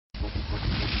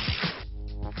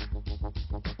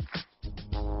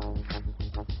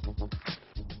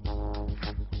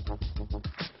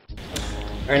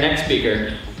Our next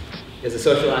speaker is a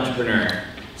social entrepreneur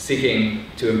seeking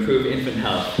to improve infant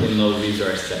health in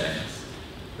low-resource settings.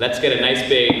 Let's get a nice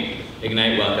big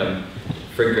Ignite welcome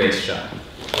for Grace Shaw.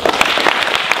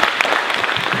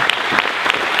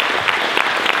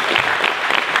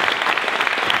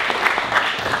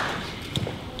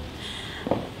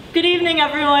 Good evening,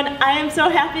 everyone. I am so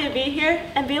happy to be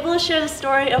here and be able to share the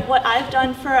story of what I've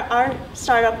done for our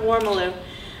startup, Warmaloo.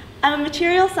 I'm a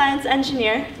material science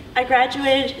engineer. I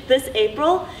graduated this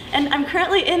April, and I'm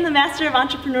currently in the Master of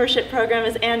Entrepreneurship program,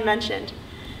 as Ann mentioned.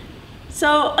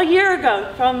 So a year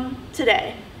ago from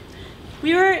today,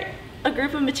 we were a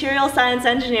group of material science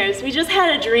engineers. We just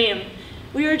had a dream.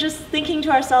 We were just thinking to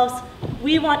ourselves,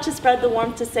 we want to spread the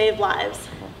warmth to save lives.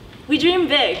 We dreamed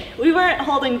big. We weren't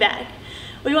holding back.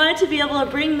 We wanted to be able to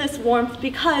bring this warmth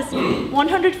because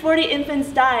 140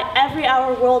 infants die every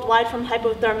hour worldwide from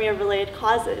hypothermia-related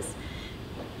causes.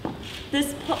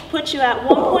 This puts you at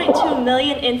 1.2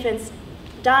 million infants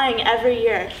dying every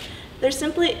year. They're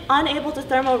simply unable to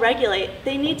thermoregulate.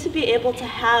 They need to be able to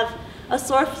have a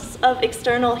source of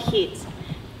external heat.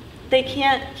 They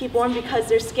can't keep warm because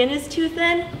their skin is too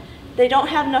thin, they don't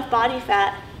have enough body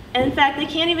fat, and in fact, they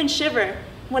can't even shiver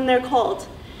when they're cold.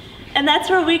 And that's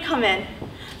where we come in.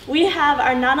 We have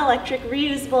our non-electric,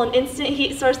 reusable, and instant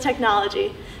heat source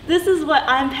technology. This is what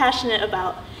I'm passionate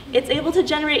about. It's able to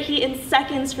generate heat in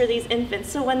seconds for these infants.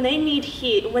 So when they need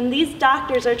heat, when these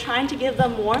doctors are trying to give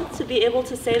them warmth to be able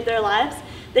to save their lives,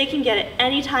 they can get it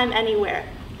anytime, anywhere.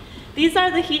 These are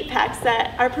the heat packs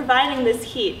that are providing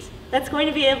this heat that's going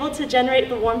to be able to generate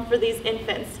the warmth for these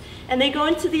infants. And they go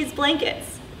into these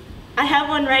blankets. I have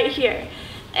one right here.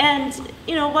 And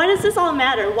why does this all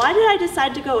matter? Why did I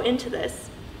decide to go into this?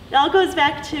 It all goes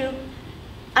back to,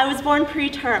 I was born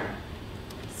preterm.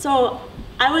 So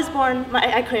I was born,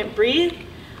 I couldn't breathe.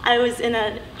 I was in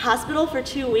a hospital for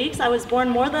 2 weeks. I was born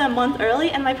more than a month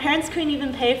early, and my parents couldn't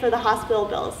even pay for the hospital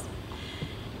bills.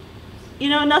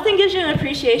 Nothing gives you an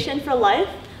appreciation for life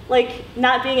like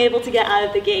not being able to get out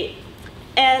of the gate.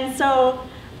 And so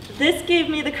this gave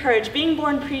me the courage. Being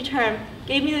born preterm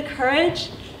gave me the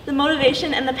courage, the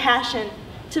motivation, and the passion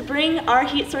to bring our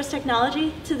heat source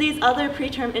technology to these other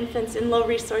preterm infants in low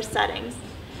resource settings.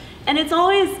 And it's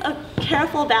always a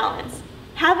careful balance.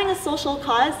 Having a social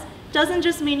cause doesn't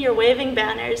just mean you're waving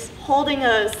banners, holding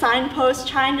a signpost,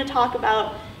 trying to talk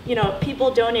about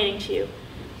people donating to you.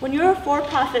 When you're a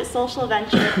for-profit social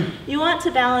venture, you want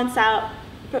to balance out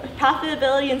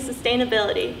profitability and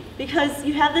sustainability because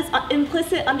you have this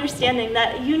implicit understanding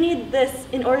that you need this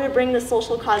in order to bring the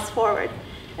social cause forward.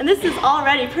 And this is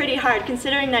already pretty hard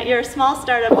considering that you're a small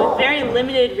startup with very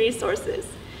limited resources.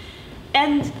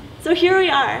 And so here we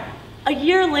are. A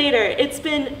year later, it's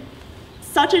been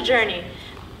such a journey.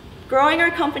 Growing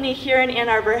our company here in Ann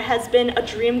Arbor has been a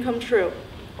dream come true.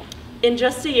 In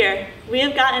just a year, we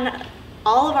have gotten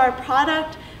all of our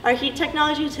product, our heat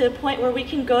technology to the point where we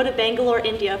can go to Bangalore,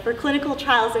 India for clinical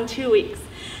trials in 2 weeks.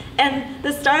 And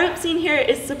the startup scene here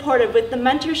is supportive with the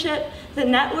mentorship, the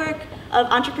network of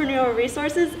entrepreneurial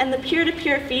resources, and the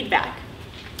peer-to-peer feedback.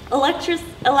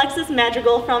 Alexis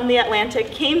Madrigal from The Atlantic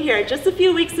came here just a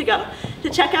few weeks ago to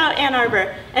check out Ann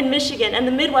Arbor and Michigan and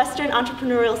the Midwestern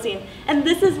entrepreneurial scene. And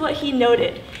this is what he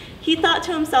noted. He thought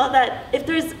to himself that if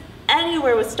there's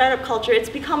anywhere with startup culture, it's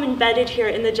become embedded here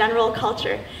in the general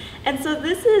culture. And so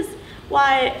this is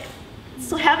why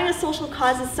having a social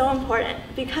cause is so important,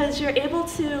 because you're able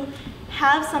to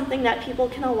have something that people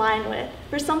can align with,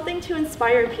 for something to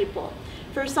inspire people,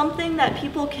 for something that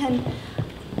people can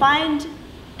find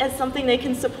as something they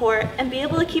can support and be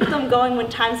able to keep them going when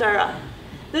times are up.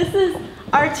 This is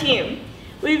our team.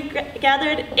 We've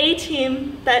gathered a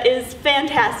team that is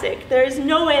fantastic. There is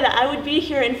no way that I would be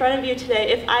here in front of you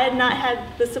today if I had not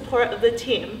had the support of the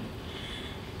team.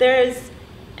 There is,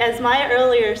 as Maya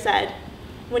earlier said,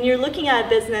 when you're looking at a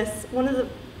business, one of the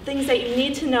things that you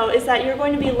need to know is that you're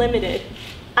going to be limited.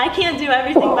 I can't do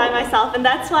everything by myself, and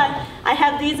that's why I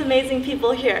have these amazing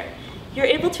people here. You're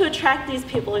able to attract these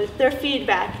people, their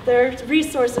feedback, their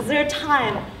resources, their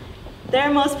time,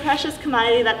 their most precious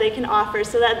commodity that they can offer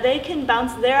so that they can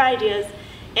bounce their ideas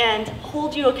and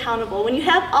hold you accountable. When you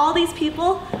have all these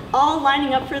people all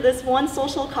lining up for this one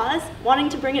social cause, wanting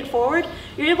to bring it forward,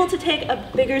 you're able to take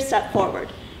a bigger step forward.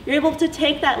 You're able to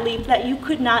take that leap that you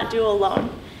could not do alone.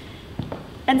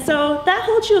 And so that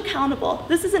holds you accountable.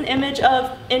 This is an image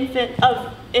of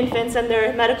infants and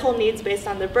their medical needs based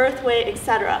on their birth weight,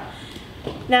 etc.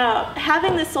 Now,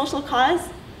 having this social cause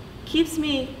keeps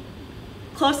me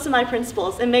close to my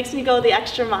principles. It makes me go the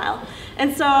extra mile.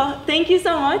 And so thank you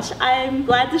so much. I'm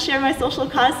glad to share my social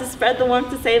cause to spread the warmth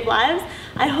to save lives.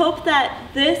 I hope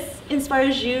that this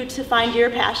inspires you to find your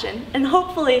passion and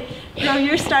hopefully grow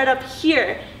your startup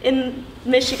here in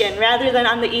Michigan rather than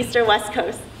on the East or West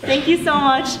Coast. Thank you so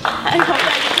much. I hope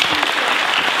that